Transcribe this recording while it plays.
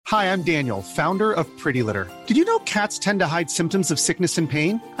Hi, I'm Daniel, founder of Pretty Litter. Did you know cats tend to hide symptoms of sickness and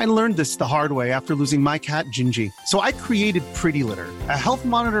pain? I learned this the hard way after losing my cat, Gingy. So I created Pretty Litter, a health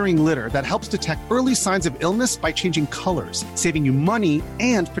monitoring litter that helps detect early signs of illness by changing colors, saving you money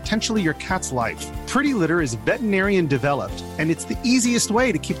and potentially your cat's life. Pretty Litter is veterinarian developed, and it's the easiest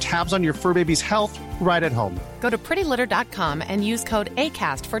way to keep tabs on your fur baby's health right at home. Go to prettylitter.com and use code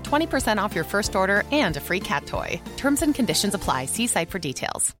ACAST for 20% off your first order and a free cat toy. Terms and conditions apply. See site for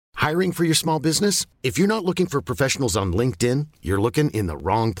details. Hiring for your small business? If you're not looking for professionals on LinkedIn, you're looking in the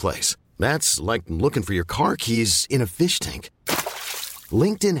wrong place. That's like looking for your car keys in a fish tank.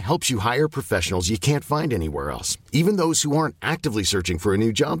 LinkedIn helps you hire professionals you can't find anywhere else, even those who aren't actively searching for a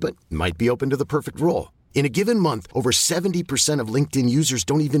new job but might be open to the perfect role. In a given month, over 70% of LinkedIn users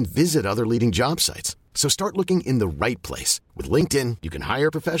don't even visit other leading job sites. So start looking in the right place. With LinkedIn, you can hire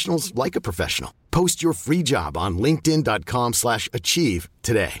professionals like a professional. Post your free job on linkedin.com/achieve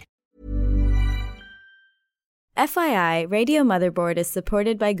today. FYI, Radio Motherboard is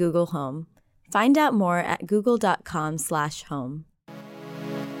supported by Google Home. Find out more at google.com/home.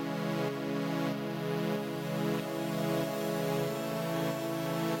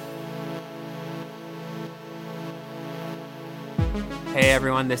 Hey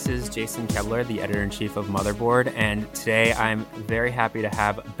everyone, this is Jason Kebler, the editor-in-chief of Motherboard, and today I'm very happy to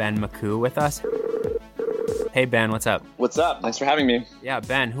have Ben McCoo with us. Hey Ben, what's up? What's up? Thanks for having me. Yeah,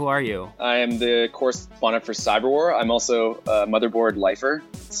 Ben, who are you? I am the correspondent for Cyberwar. I'm also a Motherboard lifer.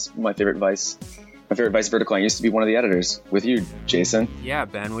 It's my favorite Vice vertical. I used to be one of the editors with you, Jason. Yeah,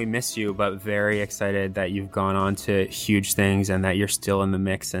 Ben, we missed you, but very excited that you've gone on to huge things and that you're still in the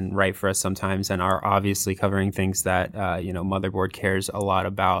mix and write for us sometimes and are obviously covering things that, Motherboard cares a lot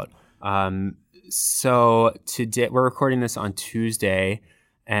about. So today, we're recording this on Tuesday,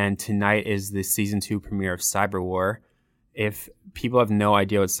 and tonight is the season 2 premiere of Cyberwar. If people have no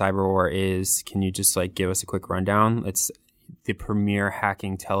idea what Cyberwar is, can you just give us a quick rundown? It's the premier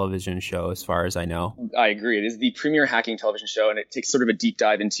hacking television show, as far as I know. I agree. It is the premier hacking television show, and it takes sort of a deep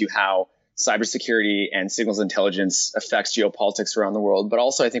dive into how cybersecurity and signals intelligence affects geopolitics around the world. But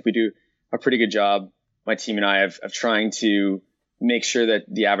also, I think we do a pretty good job, my team and I, of trying to make sure that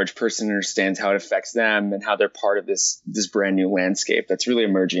the average person understands how it affects them and how they're part of this brand new landscape that's really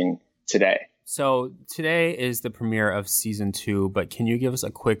emerging today. So today is the premiere of season 2, but can you give us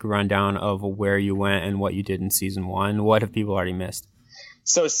a quick rundown of where you went and what you did in season 1? What have people already missed?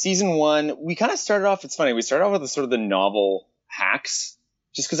 So season 1, we kind of started off, it's funny, we started off with the novel hacks,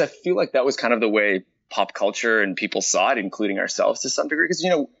 just because I feel like that was kind of the way pop culture and people saw it, including ourselves to some degree. Because,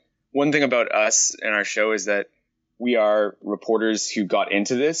 one thing about us and our show is that we are reporters who got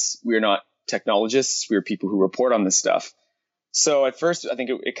into this. We are not technologists. We are people who report on this stuff. So at first, I think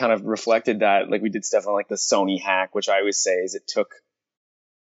it kind of reflected that, we did stuff on the Sony hack, which I always say is it took,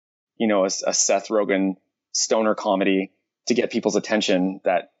 a Seth Rogen stoner comedy to get people's attention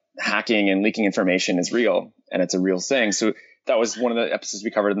that hacking and leaking information is real and it's a real thing. So that was one of the episodes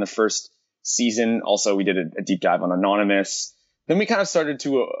we covered in the first season. Also, we did a deep dive on Anonymous. Then we kind of started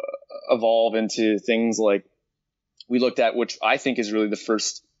to evolve into things like we looked at, which I think is really the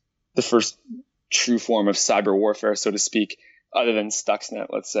first true form of cyber warfare, so to speak, other than Stuxnet,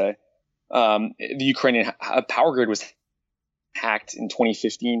 let's say. The Ukrainian power grid was hacked in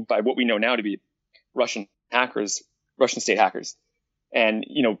 2015 by what we know now to be Russian state hackers. And,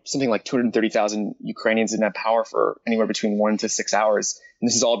 something like 230,000 Ukrainians didn't have power for anywhere between 1 to 6 hours. And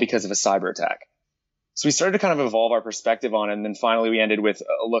this is all because of a cyber attack. So we started to kind of evolve our perspective on it. And then finally we ended with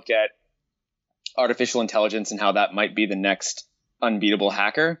a look at artificial intelligence and how that might be the next unbeatable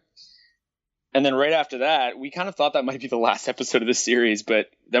hacker. And then right after that, we kind of thought that might be the last episode of this series, but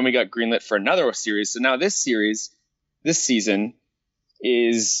then we got greenlit for another series. So now this season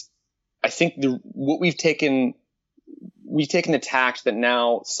is, I think we've taken the tact that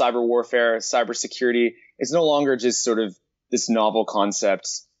now cyber warfare, cybersecurity is no longer just sort of this novel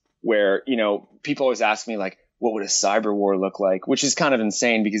concept where, people always ask me what would a cyber war look like, which is kind of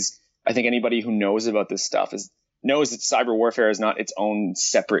insane because I think anybody who knows about this stuff knows that cyber warfare is not its own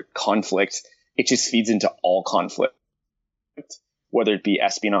separate conflict. It just feeds into all conflict, whether it be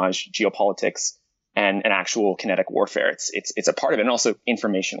espionage, geopolitics, and an actual kinetic warfare. It's a part of it, and also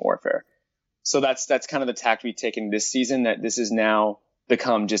information warfare. So that's kind of the tact we've taken this season, that this has now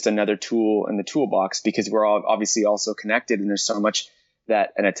become just another tool in the toolbox because we're all obviously also connected, and there's so much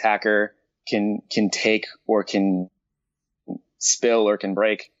that an attacker can take or can spill or can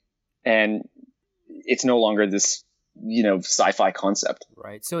break. And it's no longer this sci-fi concept.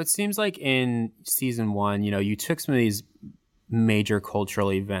 Right. So it seems like in season 1, you took some of these major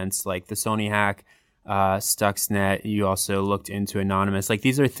cultural events like the Sony hack, Stuxnet. You also looked into Anonymous. Like,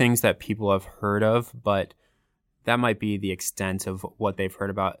 these are things that people have heard of, but that might be the extent of what they've heard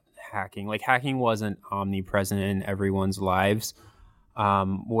about hacking. Like, hacking wasn't omnipresent in everyone's lives.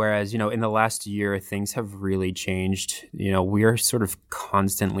 Whereas, in the last year, things have really changed. We're sort of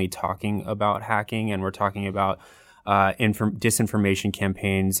constantly talking about hacking, and we're talking about disinformation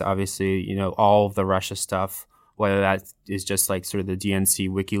campaigns. Obviously, all of the Russia stuff, whether that is just like sort of the DNC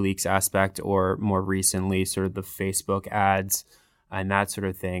WikiLeaks aspect, or more recently sort of the Facebook ads and that sort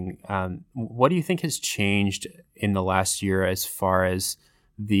of thing. What do you think has changed in the last year as far as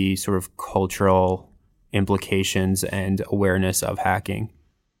the sort of cultural implications and awareness of hacking?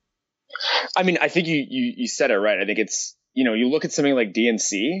 I mean, I think you said it right. I think it's, you look at something like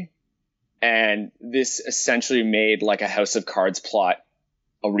DNC, and this essentially made like a House of Cards plot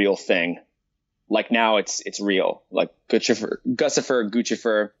a real thing. Like, now it's real. Like Guccifer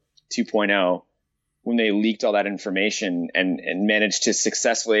 2.0, when they leaked all that information and managed to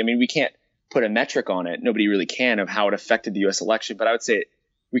successfully, I mean, we can't put a metric on it. Nobody really can, of how it affected the US election, but I would say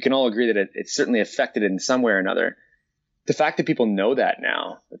we can all agree that it certainly affected it in some way or another. The fact that people know that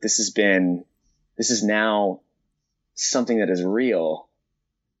now, that this is now something that is real,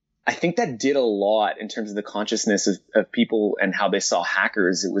 I think that did a lot in terms of the consciousness of people and how they saw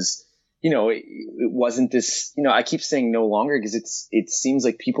hackers. It was, it wasn't this, I keep saying no longer, because it seems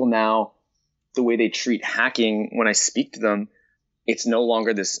like people now, the way they treat hacking, when I speak to them, it's no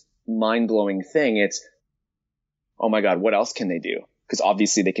longer this mind-blowing thing. It's, oh my God, what else can they do? Because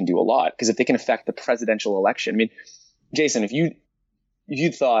obviously they can do a lot. Because if they can affect the presidential election, I mean, Jason, if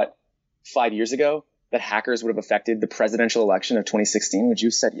you thought 5 years ago that hackers would have affected the presidential election of 2016, would you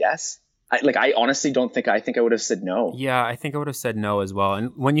have said yes? I honestly don't think, I think I would have said no. Yeah, I think I would have said no as well.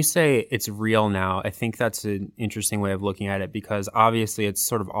 And when you say it's real now, I think that's an interesting way of looking at it, because obviously it's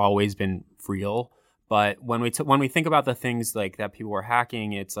sort of always been real. But when we think about the things like that people were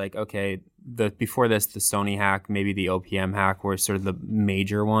hacking, it's like, okay, before this, the Sony hack, maybe the OPM hack were sort of the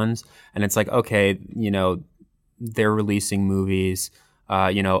major ones. And it's like, okay, they're releasing movies,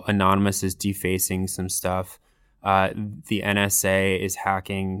 Anonymous is defacing some stuff. The NSA is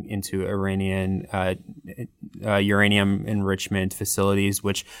hacking into Iranian uranium enrichment facilities,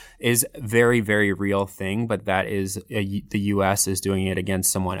 which is a very, very real thing. But that is the U.S. is doing it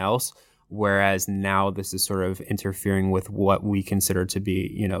against someone else. Whereas now this is sort of interfering with what we consider to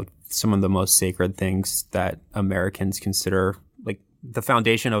be, some of the most sacred things that Americans consider, like the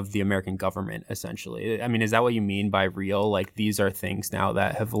foundation of the American government, essentially. I mean, is that what you mean by real? Like, these are things now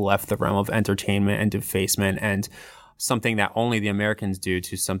that have left the realm of entertainment and defacement and something that only the Americans do,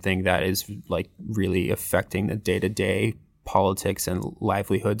 to something that is like really affecting the day-to-day politics and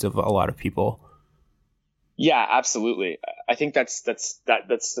livelihoods of a lot of people. Yeah, absolutely. I think that's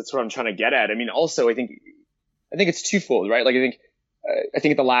what I'm trying to get at. I mean, also, I think it's twofold, right? Like, I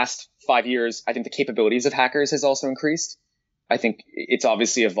think in the last 5 years, I think the capabilities of hackers has also increased. I think it's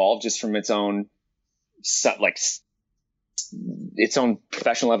obviously evolved just from its own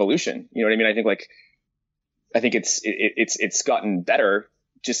professional evolution. You know what I mean? I think it's gotten better,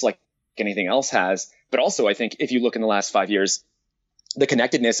 just like anything else has. But also, I think if you look in the last 5 years, the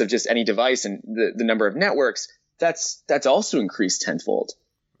connectedness of just any device and the number of networks, that's also increased tenfold.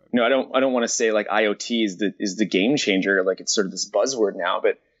 I don't want to say like IoT is the game changer, like it's sort of this buzzword now,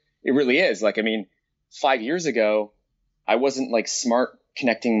 but it really is. Like, I mean, 5 years ago, I wasn't like smart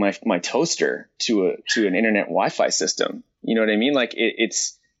connecting my toaster to an internet Wi-Fi system. You know what I mean? Like,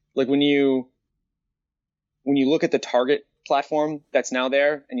 it's like when you look at the target platform that's now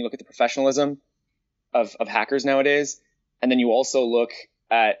there, and you look at the professionalism of hackers nowadays, and then you also look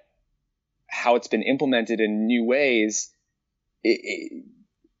at how it's been implemented in new ways,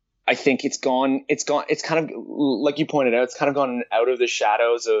 I think it's kind of, like you pointed out, it's kind of gone out of the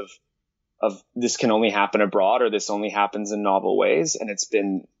shadows of this can only happen abroad, or this only happens in novel ways. And it's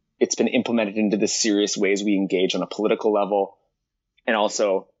been implemented into the serious ways we engage on a political level, and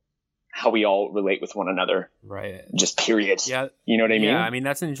also how we all relate with one another. Right. Just period. Yeah. You know what I mean? Yeah. I mean,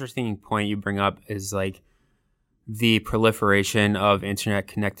 that's an interesting point you bring up, is like the proliferation of internet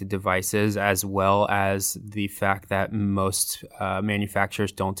connected devices, as well as the fact that most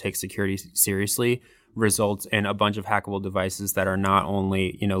manufacturers don't take security seriously, results in a bunch of hackable devices that are not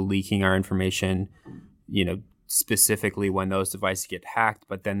only, leaking our information, specifically when those devices get hacked,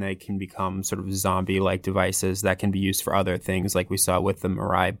 but then they can become sort of zombie-like devices that can be used for other things, like we saw with the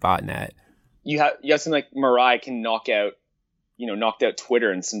Mirai botnet. You have something like Mirai can knock out, knocked out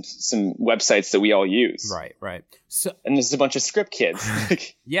Twitter and some websites that we all use. Right. So, and there's a bunch of script kids.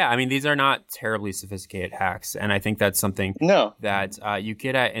 Yeah, I mean, these are not terribly sophisticated hacks, and I think that's something that you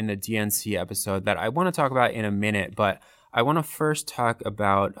get at in the DNC episode that I want to talk about in a minute, but I want to first talk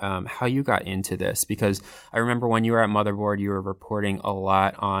about how you got into this, because I remember when you were at Motherboard, you were reporting a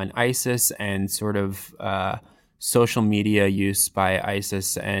lot on ISIS and sort of social media use by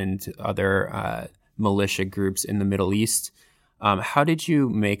ISIS and other militia groups in the Middle East. How did you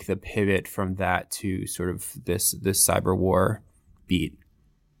make the pivot from that to sort of this cyber war beat?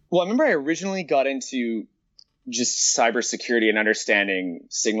 Well, I remember I originally got into just cybersecurity and understanding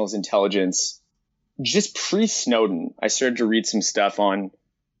signals intelligence just pre-Snowden. I started to read some stuff on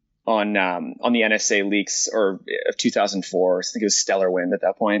the NSA leaks of 2004. I think it was Stellar Wind at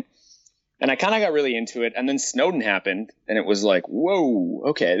that point. And I kind of got really into it. And then Snowden happened, and it was like, whoa,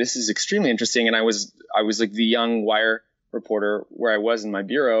 okay, this is extremely interesting. And I was like the young wire reporter where I was in my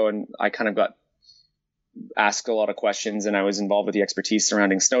bureau, and I kind of got asked a lot of questions, and I was involved with the expertise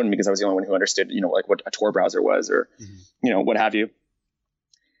surrounding Snowden because I was the only one who understood, like what a Tor browser was or, what have you.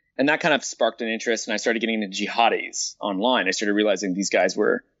 And that kind of sparked an interest, and I started getting into jihadis online. I started realizing these guys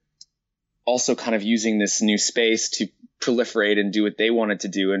were also kind of using this new space to proliferate and do what they wanted to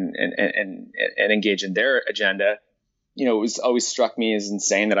do and engage in their agenda. It was always struck me as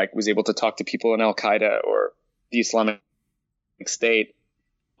insane that I was able to talk to people in Al-Qaeda or the Islamic State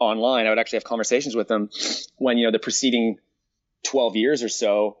online. I would actually have conversations with them when, the preceding 12 years or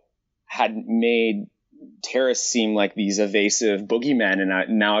so had made terrorists seem like these evasive boogeymen,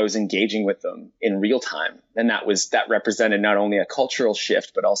 and now I was engaging with them in real time. And that represented not only a cultural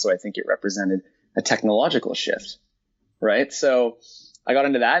shift, but also I think it represented a technological shift, right? So I got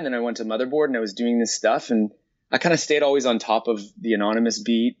into that, and then I went to Motherboard, and I was doing this stuff, and I kind of stayed always on top of the anonymous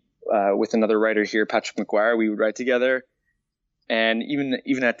beat with another writer here, Patrick McGuire. We would write together, and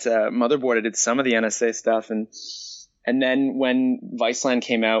even at Motherboard, I did some of the NSA stuff, and then when Viceland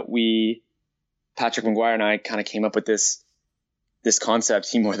came out, Patrick McGuire and I kind of came up with this concept.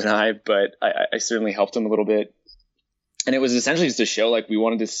 He more than I, but I certainly helped him a little bit. And it was essentially just a show we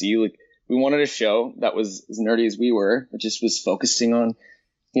wanted a show that was as nerdy as we were. It just was focusing on,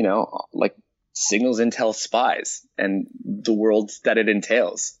 signals, intel, spies, and the world that it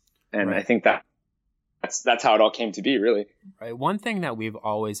entails. And right. I think that's how it all came to be, really. Right. One thing that we've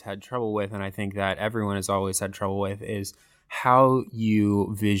always had trouble with, and I think that everyone has always had trouble with, is how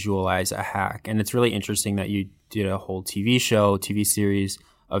you visualize a hack. And it's really interesting that you did a whole TV series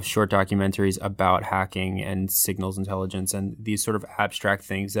of short documentaries about hacking and signals intelligence and these sort of abstract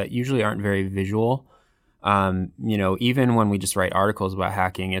things that usually aren't very visual. Even when we just write articles about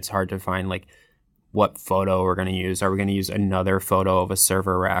hacking, it's hard to find what photo we're going to use. Are we going to use another photo of a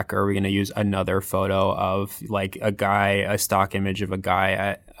server rack? Or are we going to use another photo of a stock image of a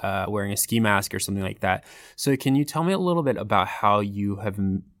guy wearing a ski mask or something like that? So can you tell me a little bit about how you have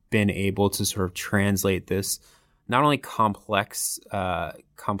been able to sort of translate this not only complex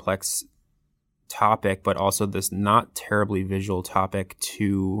topic, but also this not terribly visual topic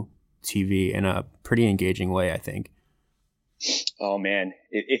to TV in a pretty engaging way, I think? Oh man,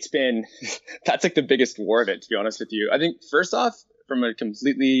 it's been, that's the biggest war of it, to be honest with you. I think first off, from a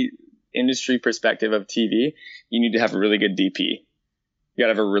completely industry perspective of TV, you need to have a really good DP. You gotta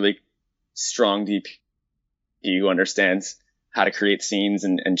have a really strong DP who understands how to create scenes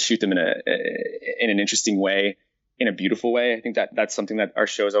and shoot them in an interesting way, in a beautiful way. I think that's something that our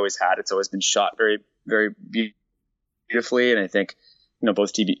show has always had. It's always been shot very, very beautifully. And I think,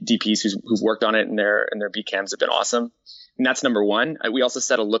 both DPs who've worked on it and their B cams have been awesome. And that's number one. We also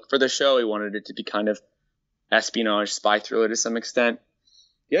set a look for the show. We wanted it to be kind of espionage, spy thriller to some extent.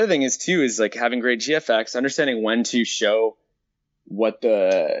 The other thing is having great GFX, understanding when to show what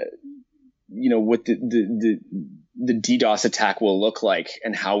the DDoS attack will look like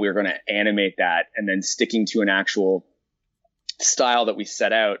and how we're going to animate that, and then sticking to an actual style that we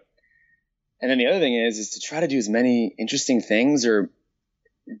set out. And then the other thing is to try to do as many interesting things or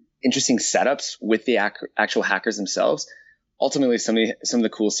interesting setups with the actual hackers themselves. Ultimately, some of the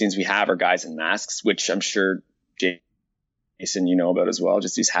cool scenes we have are guys in masks, which I'm sure Jason, about as well.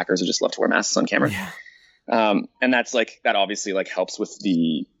 Just these hackers who just love to wear masks on camera. Yeah. And that's that obviously helps with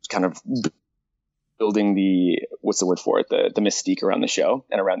the kind of building what's the word for it? The mystique around the show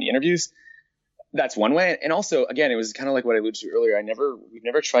and around the interviews. That's one way. And also, again, it was kind of like what I alluded to earlier. We've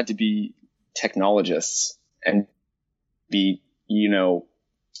never tried to be technologists and be,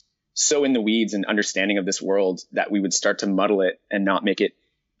 so in the weeds and understanding of this world that we would start to muddle it and not make it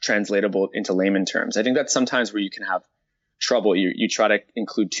translatable into layman terms. I think that's sometimes where you can have trouble. You try to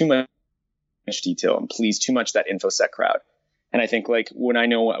include too much detail and please too much that InfoSec crowd. And I think like when I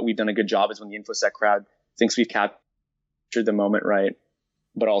know we've done a good job is when the InfoSec crowd thinks we've captured the moment right,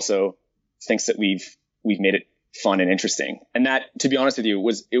 but also thinks that we've made it fun and interesting. And that, to be honest with you,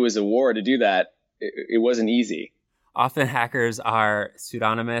 it was a war to do that. It wasn't easy. Often hackers are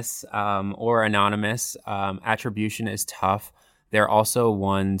pseudonymous or anonymous. Attribution is tough. They're also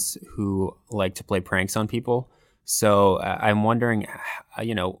ones who like to play pranks on people. So I'm wondering,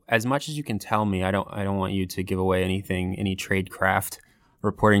 as much as you can tell me, I don't want you to give away anything, any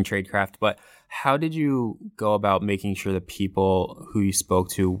reporting tradecraft, but how did you go about making sure the people who you spoke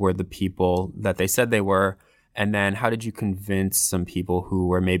to were the people that they said they were? And then how did you convince some people who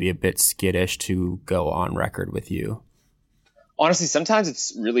were maybe a bit skittish to go on record with you? Honestly, sometimes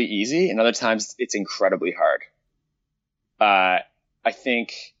it's really easy and other times it's incredibly hard. I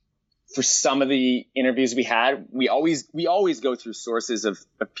think for some of the interviews we had, we always go through sources of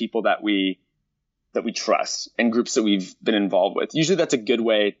people that we trust and groups that we've been involved with. Usually that's a good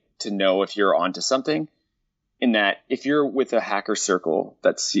way to know if you're onto something, in that if you're with a hacker circle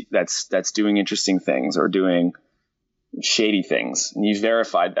that's doing interesting things or doing shady things, and you've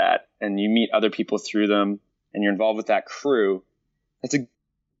verified that and you meet other people through them and you're involved with that crew, that's a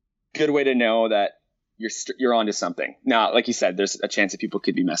good way to know that you're onto something. Now, like you said, there's a chance that people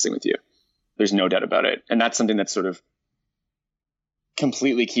could be messing with you. There's no doubt about it. And that's something that sort of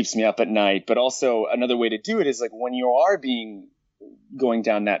completely keeps me up at night. But also another way to do it is like when you are going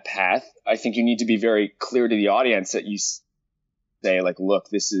down that path, I think you need to be very clear to the audience that you say like, look,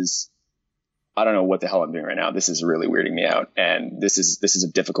 I don't know what the hell I'm doing right now. This is really weirding me out. And this is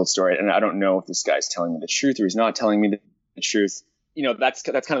a difficult story. And I don't know if this guy's telling me the truth or he's not telling me the truth. That's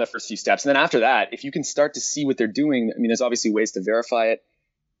kind of the first few steps. And then after that, if you can start to see what they're doing, I mean, there's obviously ways to verify it,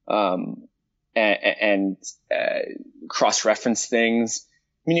 and cross-reference things.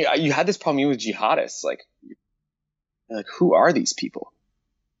 I mean, you had this problem with jihadists, like who are these people?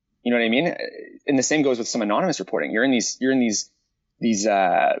 You know what I mean? And the same goes with some anonymous reporting. You're in these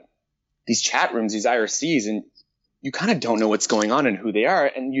chat rooms, these IRCs, and you kind of don't know what's going on and who they are,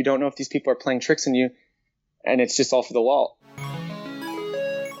 and you don't know if these people are playing tricks on you, and it's just all for the wall.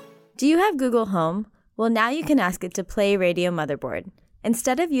 Do you have Google Home? Well, now you can ask it to play Radio Motherboard.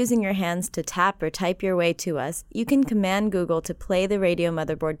 Instead of using your hands to tap or type your way to us, you can command Google to play the Radio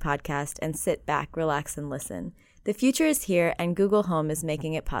Motherboard podcast and sit back, relax, and listen. The future is here, and Google Home is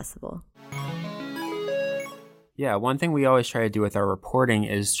making it possible. Yeah, one thing we always try to do with our reporting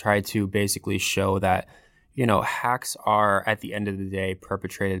is try to basically show that, hacks are, at the end of the day,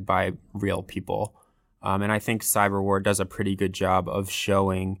 perpetrated by real people. And I think Cyberwar does a pretty good job of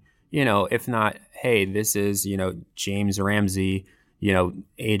showing, if not, hey, this is, James Ramsey,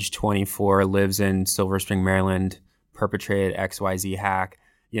 age 24, lives in Silver Spring, Maryland, perpetrated XYZ hack.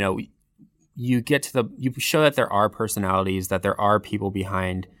 You show that there are personalities, that there are people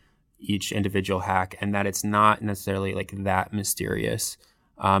behind each individual hack, and that it's not necessarily like that mysterious.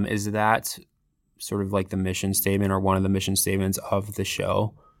 Is that sort of like the mission statement or one of the mission statements of the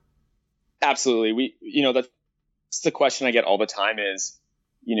show? Absolutely. That's the question I get all the time is,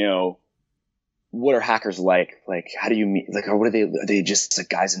 what are hackers like? Like, how do you meet? Like, what are they? Are they just like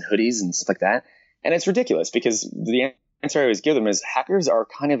guys in hoodies and stuff like that? And it's ridiculous because the answer I always give them is hackers are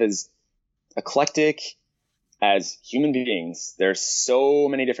kind of as eclectic as human beings. There's so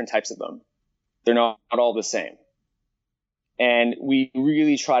many different types of them. They're not all the same. And we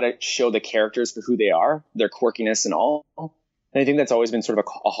really try to show the characters for who they are, their quirkiness and all. And I think that's always been sort of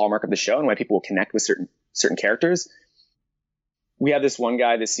a hallmark of the show and why people will connect with certain characters. We have this one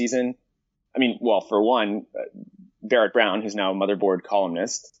guy this season. I mean, well, for one, Barrett Brown, who's now a Motherboard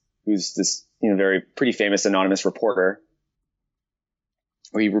columnist, who's this very pretty famous anonymous reporter.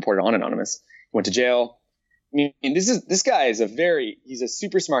 Or he reported on Anonymous. Went to jail. I mean, this guy is he's a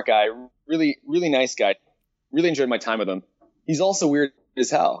super smart guy, really, really nice guy. Really enjoyed my time with him. He's also weird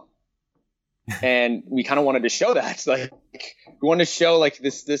as hell. And we kind of wanted to show that, like, we wanted to show like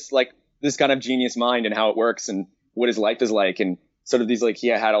this kind of genius mind and how it works and what his life is like. And sort of these, like, he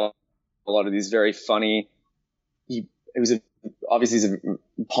had a lot of these very funny, he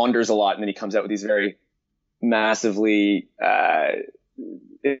ponders a lot. And then he comes out with these very massively,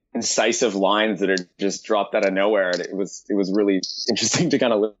 incisive lines that are just dropped out of nowhere. And it was really interesting to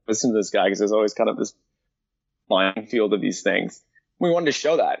kind of listen to this guy because there's always kind of this minefield of these things. We wanted to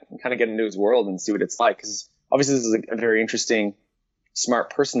show that and kind of get into his world and see what it's like. Because obviously this is a very interesting,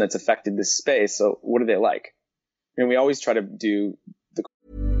 smart person that's affected this space. So what are they like? And we always try to do the...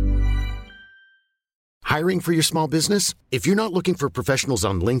 Hiring for your small business? If you're not looking for professionals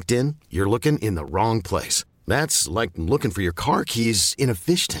on LinkedIn, you're looking in the wrong place. That's like looking for your car keys in a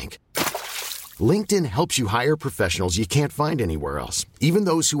fish tank. LinkedIn helps you hire professionals you can't find anywhere else, even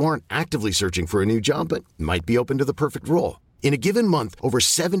those who aren't actively searching for a new job but might be open to the perfect role. In a given month, over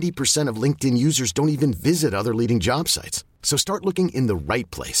 70% of LinkedIn users don't even visit other leading job sites. So start looking in the right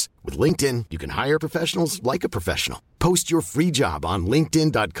place. With LinkedIn, you can hire professionals like a professional. Post your free job on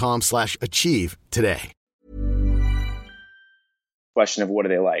linkedin.com/achieve today. Question of what do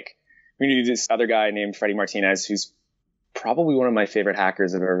they like? We knew this other guy named Freddie Martinez, who's probably one of my favorite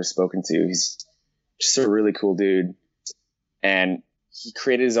hackers I've ever spoken to. He's just a really cool dude. And he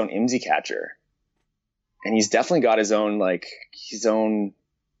created his own IMSI catcher. And he's definitely got his own,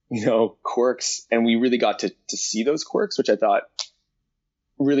 quirks. And we really got to see those quirks, which I thought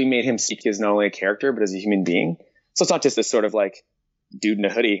really made him speak as not only a character, but as a human being. So it's not just this sort of like dude in a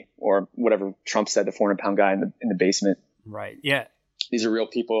hoodie or whatever Trump said, the 400-pound guy in the basement. Right. Yeah. These are real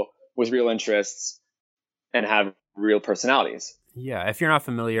people with real interests and have real personalities. Yeah, if you're not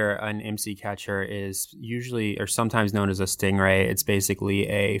familiar, an IMSI catcher is usually or sometimes known as a stingray. It's basically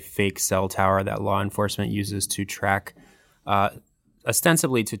a fake cell tower that law enforcement uses to track,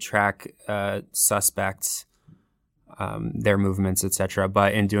 ostensibly to track suspects, their movements, etc.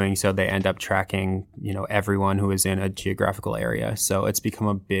 But in doing so, they end up tracking, everyone who is in a geographical area. So it's become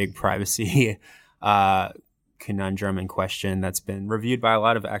a big privacy conundrum and question that's been reviewed by a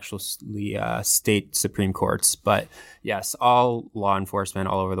lot of actually state Supreme Courts. But yes, all law enforcement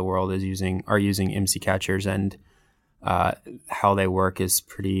all over the world are using IMSI catchers, and how they work is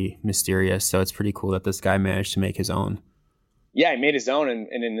pretty mysterious. So it's pretty cool that this guy managed to make his own. Yeah, he made his own,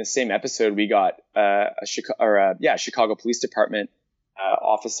 and in the same episode, we got a Chicago Police Department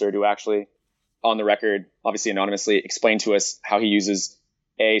officer to actually, on the record, obviously anonymously, explain to us how he uses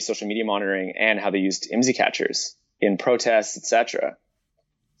social media monitoring and how they used IMSI catchers in protests, etc.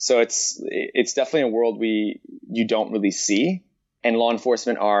 So it's definitely a world you don't really see, and law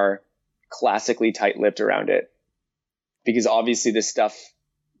enforcement are classically tight-lipped around it, because obviously this stuff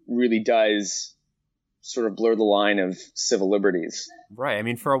really does sort of blur the line of civil liberties. Right. I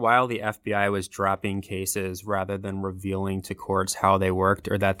mean, for a while, the FBI was dropping cases rather than revealing to courts how they worked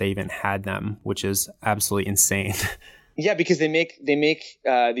or that they even had them, which is absolutely insane. Yeah, because they make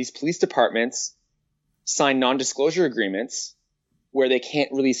these police departments sign non-disclosure agreements where they can't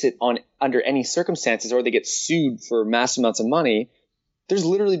release it under any circumstances, or they get sued for massive amounts of money. There's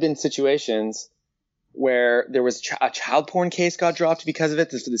literally been situations where there was a child porn case got dropped because of it,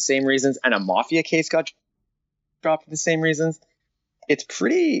 for the same reasons, and a mafia case got dropped for the same reasons. It's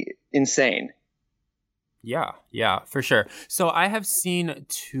pretty insane. Yeah, for sure. So I have seen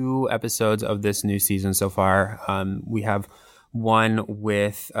 2 episodes of this new season so far. We have one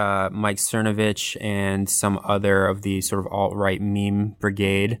with Mike Cernovich and some other of the sort of alt-right meme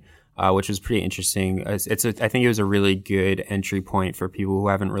brigade, which was pretty interesting. I think it was a really good entry point for people who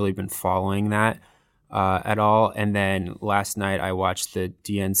haven't really been following that at all. And then last night I watched the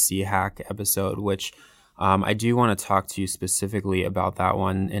DNC hack episode, which I do want to talk to you specifically about that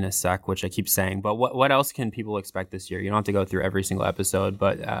one in a sec, which I keep saying. But what else can people expect this year? You don't have to go through every single episode,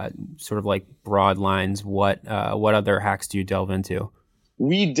 but sort of like broad lines, what other hacks do you delve into?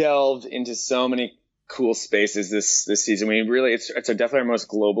 We delved into so many cool spaces this season. We really, it's definitely our most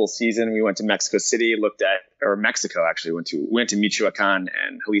global season. We went to Mexico City, Mexico actually. We went to Michoacan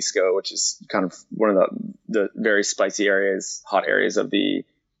and Jalisco, which is kind of one of the very spicy areas, hot areas of the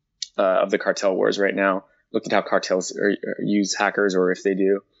cartel wars right now. Looked at how cartels use hackers, or if they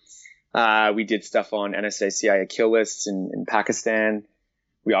do. We did stuff on NSA CIA kill lists in Pakistan.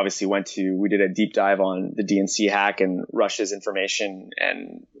 We obviously we did a deep dive on the DNC hack and Russia's information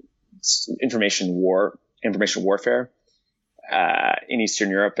warfare in Eastern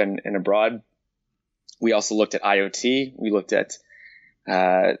Europe and abroad. We also looked at IoT. We looked at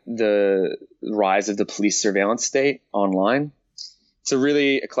the rise of the police surveillance state online. It's a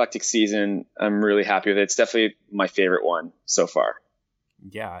really eclectic season. I'm really happy with it. It's definitely my favorite one so far.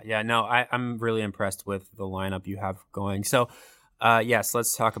 Yeah. No, I'm really impressed with the lineup you have going. So, yes,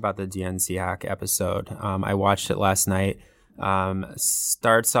 let's talk about the DNC hack episode. I watched it last night.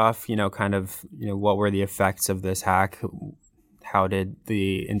 Starts off, what were the effects of this hack? How did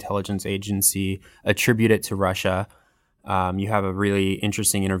the intelligence agency attribute it to Russia? You have a really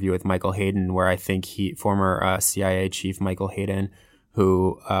interesting interview with Michael Hayden, where I think former CIA chief Michael Hayden,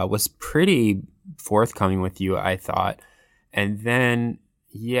 who was pretty forthcoming with you, I thought. And then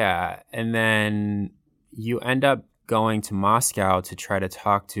you end up going to Moscow to try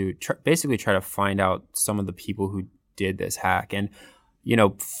to basically try to find out some of the people who did this hack. And,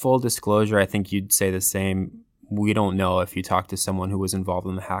 full disclosure, I think you'd say the same. We don't know if you talked to someone who was involved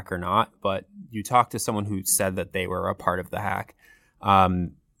in the hack or not, but you talked to someone who said that they were a part of the hack.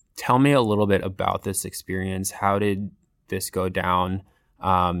 Tell me a little bit about this experience. How did this go down?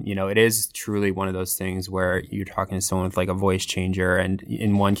 It is truly one of those things where you're talking to someone with like a voice changer. And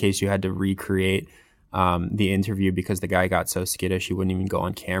in one case, you had to recreate the interview because the guy got so skittish he wouldn't even go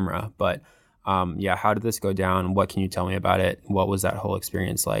on camera. But how did this go down? What can you tell me about it? What was that whole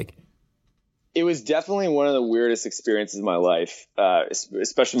experience like? It was definitely one of the weirdest experiences of my life,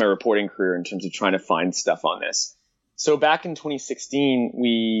 especially my reporting career in terms of trying to find stuff on this. So back in 2016,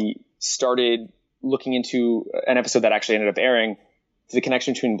 we started looking into an episode that actually ended up airing, to the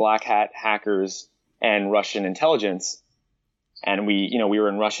connection between black hat hackers and Russian intelligence. And we were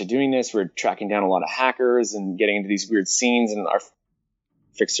in Russia doing this. We were tracking down a lot of hackers and getting into these weird scenes. And our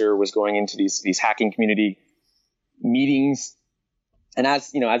fixer was going into these hacking community meetings. And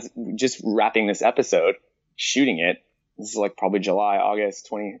as just wrapping this episode, shooting it, this is like probably July, August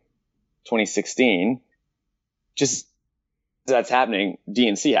 2016, just as that's happening,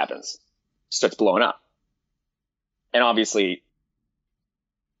 DNC happens, starts blowing up. And obviously,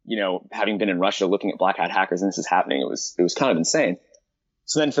 having been in Russia looking at black hat hackers and this is happening, it was kind of insane.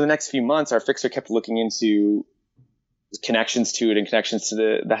 So then for the next few months, our fixer kept looking into connections to it and connections to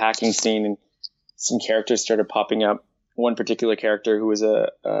the hacking scene, and some characters started popping up. One particular character who was a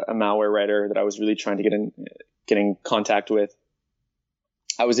malware writer that I was really trying to get in contact with.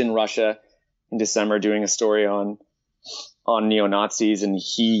 I was in Russia in December doing a story on neo-Nazis, and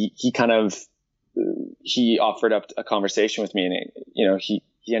he offered up a conversation with me, and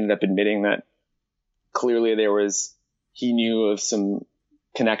he ended up admitting that clearly he knew of some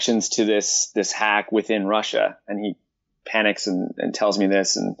connections to this hack within Russia, and he panics and tells me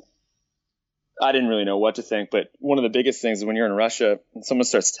this, and I didn't really know what to think. But one of the biggest things is when you're in Russia and someone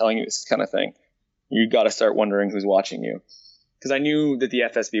starts telling you this kind of thing, you got to start wondering who's watching you. Because I knew that the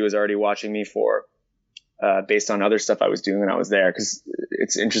FSB was already watching me based on other stuff I was doing when I was there. Because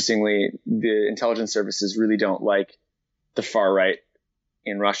it's interestingly, the intelligence services really don't like the far right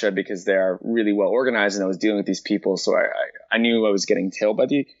in Russia because they're really well organized, and I was dealing with these people. So I knew I was getting tailed by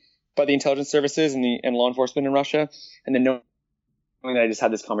the intelligence services and law enforcement in Russia. And then knowing that I just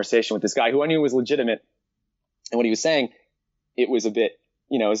had this conversation with this guy who I knew was legitimate, and what he was saying, it was a bit,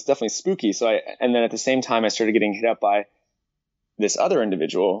 it was definitely spooky. So and then at the same time, I started getting hit up by this other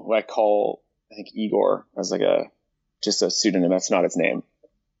individual who I call, I think, Igor, as like just a pseudonym. That's not his name.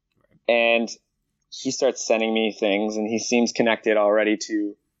 And he starts sending me things, and he seems connected already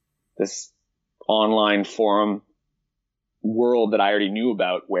to this online forum world that I already knew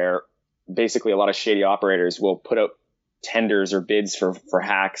about, where basically a lot of shady operators will put out tenders or bids for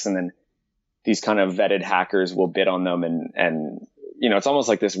hacks, and then these kind of vetted hackers will bid on them, and it's almost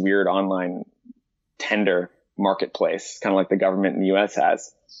like this weird online tender marketplace, kind of like the government in the US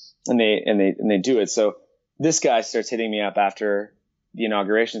has, and they do it. So this guy starts hitting me up after the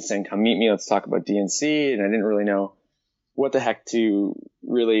inauguration saying, come meet me, let's talk about DNC. And I didn't really know what the heck to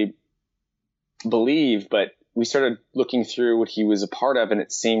really believe, but we started looking through what he was a part of, and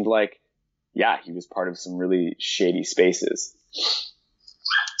it seemed like, yeah, he was part of some really shady spaces.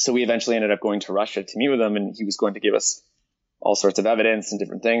 So we eventually ended up going to Russia to meet with him, and he was going to give us all sorts of evidence and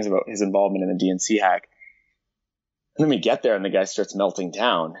different things about his involvement in the DNC hack. And then we get there, and the guy starts melting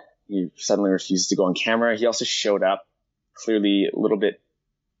down. He suddenly refuses to go on camera. He also showed up clearly a little bit,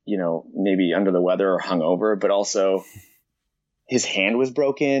 maybe under the weather or hungover, but also his hand was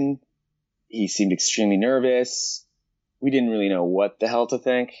broken. He seemed extremely nervous. We didn't really know what the hell to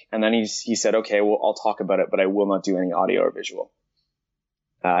think. And then he said, okay, well, I'll talk about it, but I will not do any audio or visual.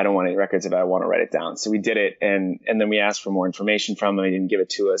 I don't want any records of it. I want to write it down. So we did it. And then we asked for more information from him. He didn't give it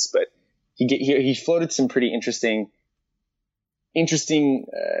to us, but he floated some pretty interesting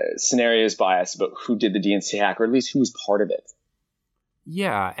scenarios by us about who did the DNC hack, or at least who was part of it.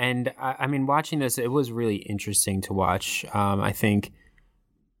 Yeah. And I mean, watching this, it was really interesting to watch.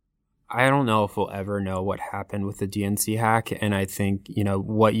 I don't know if we'll ever know what happened with the DNC hack. And I think,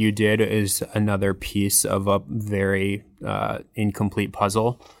 what you did is another piece of a very incomplete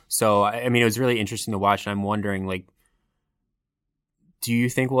puzzle. So, I mean, it was really interesting to watch. And I'm wondering, do you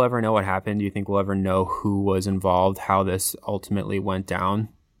think we'll ever know what happened? Do you think we'll ever know who was involved, how this ultimately went down?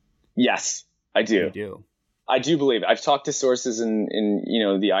 Yes, I do. You do. I do believe it. I've talked to sources in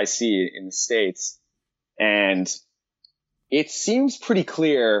the IC in the States, and it seems pretty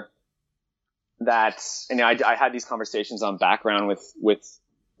clear that, and I had these conversations on background with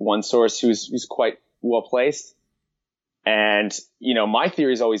one source who's quite well placed. And, my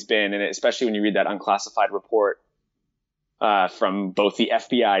theory has always been, and especially when you read that unclassified report from both the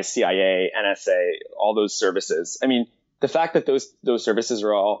FBI, CIA, NSA, all those services. I mean, the fact that those services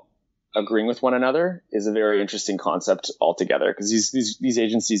are all agreeing with one another is a very interesting concept altogether, because these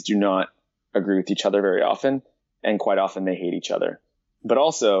agencies do not agree with each other very often, and quite often they hate each other. But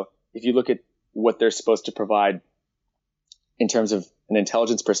also, if you look at what they're supposed to provide in terms of an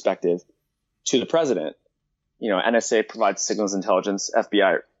intelligence perspective to the president, NSA provides signals intelligence,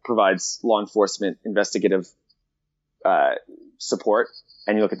 FBI provides law enforcement investigative support,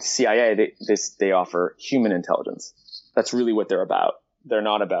 and you look at the CIA, they offer human intelligence. That's really what they're about. They're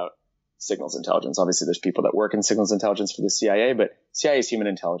not about signals intelligence. Obviously, there's people that work in signals intelligence for the CIA, but CIA is human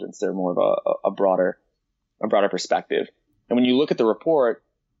intelligence. They're more of a broader perspective. And when you look at the report,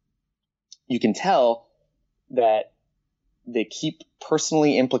 you can tell that they keep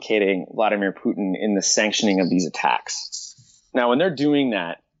personally implicating Vladimir Putin in the sanctioning of these attacks. Now, when they're doing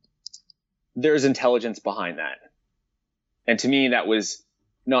that, there's intelligence behind that. And to me, that was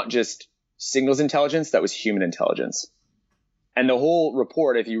not just signals intelligence, that was human intelligence. And the whole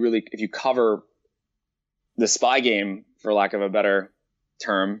report, if you cover the spy game, for lack of a better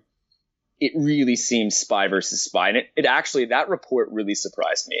term, it really seems spy versus spy. And it actually, that report really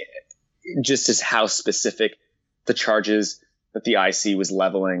surprised me, just as how specific the charges that the IC was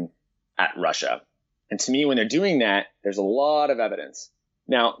leveling at Russia. And to me, when they're doing that, there's a lot of evidence.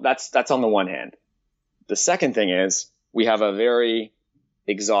 Now, that's on the one hand. The second thing is we have a very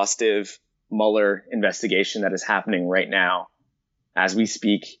exhaustive Mueller investigation that is happening right now as we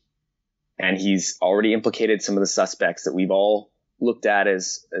speak. And he's already implicated some of the suspects that we've all looked at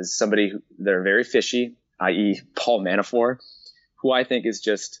as somebody that are very fishy, i.e. Paul Manafort, who I think is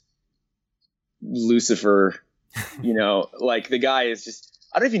just Lucifer, like the guy is just,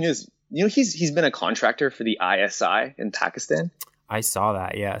 I don't know if you knew this, he's been a contractor for the ISI in Pakistan. I saw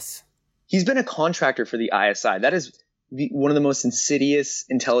that, yes. He's been a contractor for the ISI. That is one of the most insidious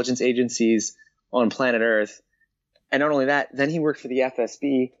intelligence agencies on planet Earth. And not only that, then he worked for the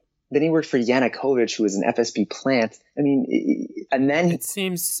FSB. Then he worked for Yanukovych, who was an FSB plant. I mean, and then it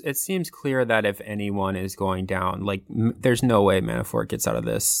seems clear that if anyone is going down, there's no way Manafort gets out of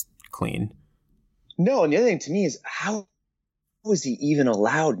this clean. No, and the other thing to me is, how was he even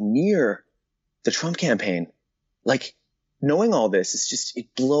allowed near the Trump campaign? Knowing all this,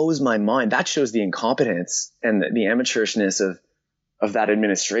 it blows my mind. That shows the incompetence and the amateurishness of that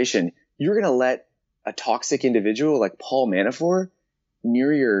administration. You're going to let a toxic individual like Paul Manafort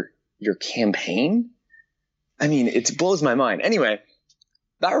near your campaign? I mean, it blows my mind. Anyway,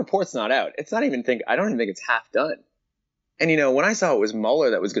 that report's not out. I don't even think it's half done. And when I saw it was Mueller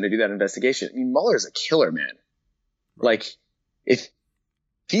that was going to do that investigation, I mean, Mueller's a killer, man. If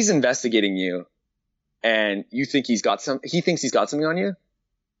he's investigating you and you think he thinks he's got something on you,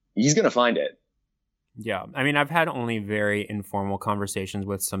 he's going to find it. Yeah. I mean, I've had only very informal conversations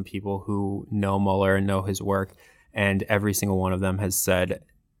with some people who know Mueller and know his work, and every single one of them has said,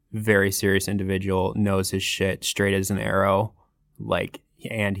 very serious individual, knows his shit straight as an arrow,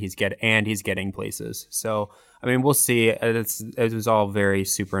 and he's getting places. So, I mean, we'll see. It was all very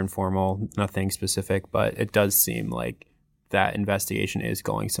super informal, nothing specific, but it does seem like that investigation is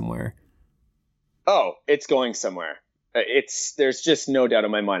going somewhere. Oh, it's going somewhere. There's just no doubt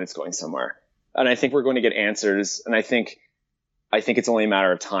in my mind it's going somewhere. And I think we're going to get answers. And I think it's only a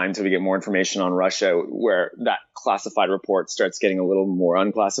matter of time till we get more information on Russia, where that classified report starts getting a little more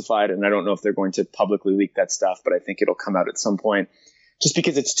unclassified. And I don't know if they're going to publicly leak that stuff, but I think it'll come out at some point, just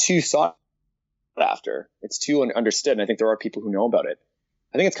because it's too sought after. It's too understood. And I think there are people who know about it.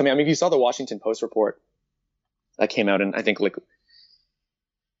 I think it's coming. I mean, if you saw the Washington Post report that came out in, I think,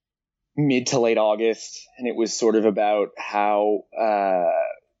 mid to late August, and it was sort of about how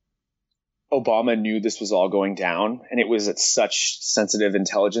Obama knew this was all going down, and it was at such sensitive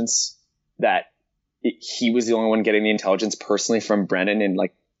intelligence that he was the only one getting the intelligence personally from Brennan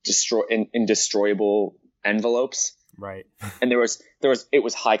in destroyable envelopes. Right. And it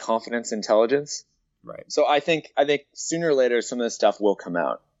was high confidence intelligence. Right. So I think sooner or later some of this stuff will come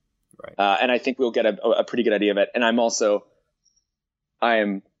out. Right. And I think we'll get a pretty good idea of it. And I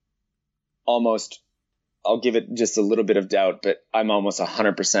am almost, I'll give it just a little bit of doubt, but I'm almost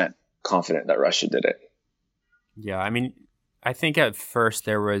 100% confident that Russia did it. Yeah, I mean, I think at first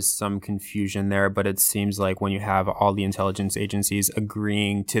there was some confusion there, but it seems like when you have all the intelligence agencies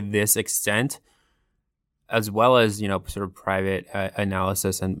agreeing to this extent, as well as, sort of private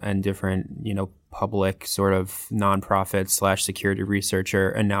analysis and different, public sort of nonprofit / security researcher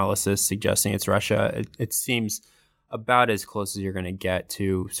analysis suggesting it's Russia, it seems about as close as you're going to get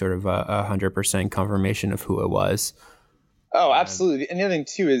to sort of 100% confirmation of who it was. Oh, absolutely. And the other thing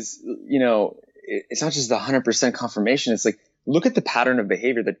too is, it's not just the 100% confirmation. It's look at the pattern of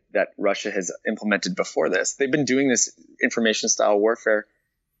behavior that Russia has implemented before this. They've been doing this information style warfare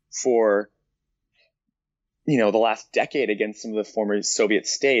for, the last decade against some of the former Soviet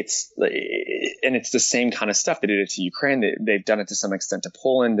states. And it's the same kind of stuff. They did it to Ukraine. They've done it to some extent to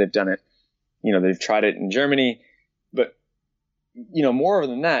Poland. They've done it, they've tried it in Germany. But, more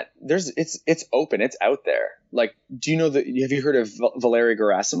than that, it's open. It's out there. Like, have you heard of Valery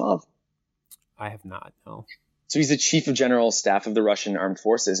Gerasimov? I have not, no. So he's the chief of general staff of the Russian armed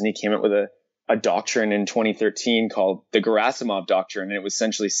forces, and he came up with a doctrine in 2013 called the Gerasimov Doctrine, and it was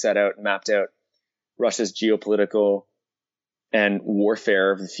essentially mapped out Russia's geopolitical and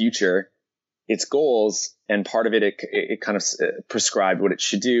warfare of the future, its goals, and part of it kind of prescribed what it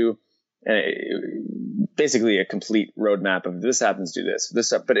should do, and basically a complete roadmap of this happens, do this,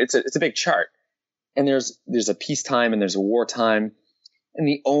 but it's a big chart, and there's a peacetime and there's a wartime, and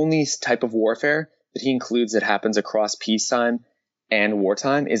the only type of warfare that he includes that happens across peacetime and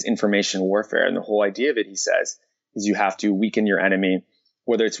wartime is information warfare. And the whole idea of it, he says, is you have to weaken your enemy,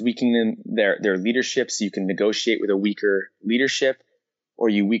 whether it's weakening their leadership so you can negotiate with a weaker leadership, or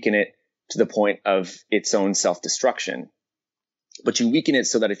you weaken it to the point of its own self-destruction. But you weaken it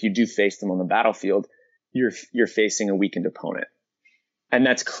so that if you do face them on the battlefield, you're facing a weakened opponent. And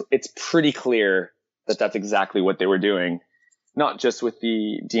it's pretty clear that that's exactly what they were doing. Not just with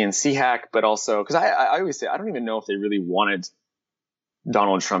the DNC hack, but also because I always say I don't even know if they really wanted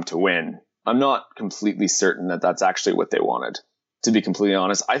Donald Trump to win. I'm not completely certain that that's actually what they wanted, to be completely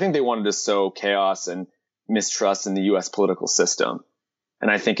honest. I think they wanted to sow chaos and mistrust in the U.S. political system.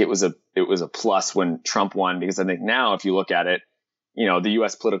 And I think it was a plus when Trump won, because I think now if you look at it, the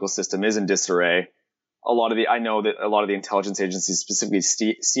U.S. political system is in disarray. I know that a lot of the intelligence agencies, specifically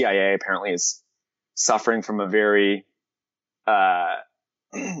CIA, apparently is suffering from a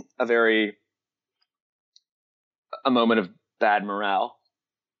moment of bad morale,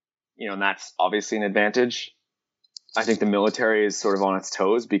 and that's obviously an advantage. I think the military is sort of on its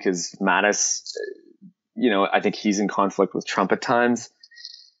toes because Mattis, I think he's in conflict with Trump at times.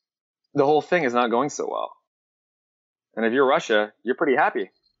 The whole thing is not going so well. And if you're Russia, you're pretty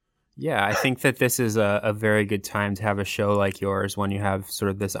happy. Yeah, I think that this is a very good time to have a show like yours when you have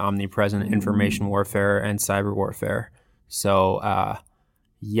sort of this omnipresent information warfare and cyber warfare. So,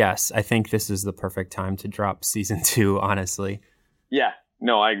 yes, I think this is the perfect time to drop season 2, honestly. Yeah,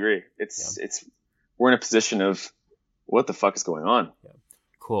 no, I agree. We're in a position of what the fuck is going on? Yeah.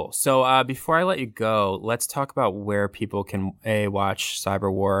 Cool. So before I let you go, let's talk about where people can watch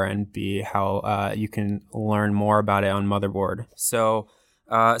Cyberwar and how you can learn more about it on Motherboard. So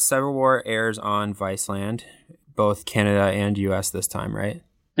Cyberwar airs on Viceland, both Canada and US this time, right?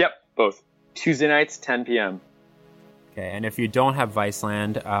 Yep, both. Tuesday nights, 10 p.m. Okay, and if you don't have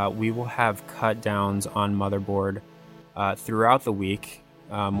Viceland, we will have cut downs on Motherboard throughout the week.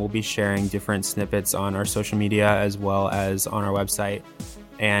 We'll be sharing different snippets on our social media as well as on our website,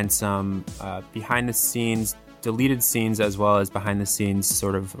 and some behind the scenes deleted scenes as well as behind the scenes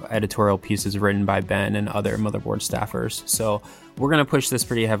sort of editorial pieces written by Ben and other Motherboard staffers. So we're going to push this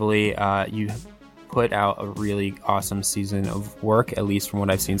pretty heavily. You put out a really awesome season of work, at least from what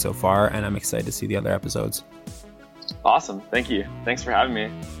I've seen so far, and I'm excited to see the other episodes. Awesome. Thank you. Thanks for having me.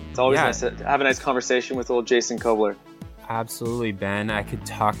 It's always nice to have a nice conversation with old Jason Kobler. Absolutely, Ben. I could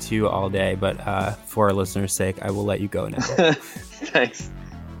talk to you all day, but for our listeners' sake, I will let you go now. Thanks.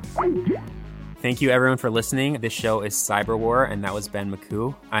 Thank you, everyone, for listening. This show is Cyberwar, and that was Ben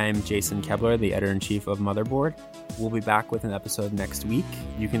McCoo. I am Jason Kebler, the editor-in-chief of Motherboard. We'll be back with an episode next week.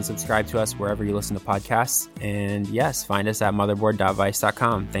 You can subscribe to us wherever you listen to podcasts. And yes, find us at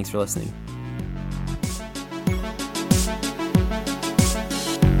motherboard.vice.com. Thanks for listening.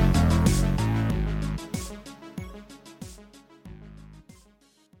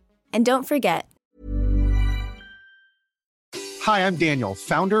 And don't forget. Hi, I'm Daniel,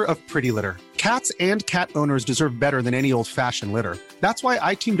 founder of Pretty Litter. Cats and cat owners deserve better than any old-fashioned litter. That's why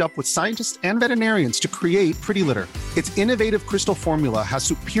I teamed up with scientists and veterinarians to create Pretty Litter. Its innovative crystal formula has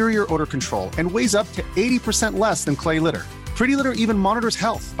superior odor control and weighs up to 80% less than clay litter. Pretty Litter even monitors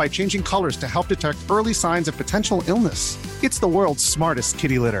health by changing colors to help detect early signs of potential illness. It's the world's smartest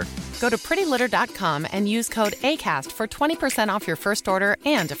kitty litter. Go to prettylitter.com and use code ACAST for 20% off your first order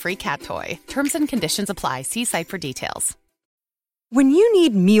and a free cat toy. Terms and conditions apply. See site for details. When you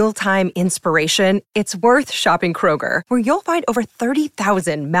need mealtime inspiration, it's worth shopping Kroger, where you'll find over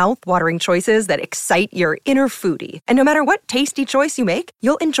 30,000 mouth-watering choices that excite your inner foodie. And no matter what tasty choice you make,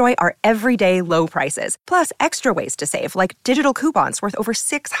 you'll enjoy our everyday low prices, plus extra ways to save, like digital coupons worth over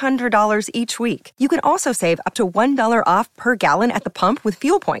 $600 each week. You can also save up to $1 off per gallon at the pump with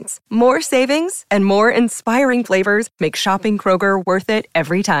fuel points. More savings and more inspiring flavors make shopping Kroger worth it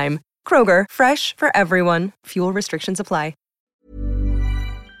every time. Kroger, fresh for everyone. Fuel restrictions apply.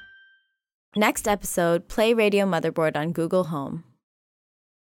 Next episode, play Radio Motherboard on Google Home.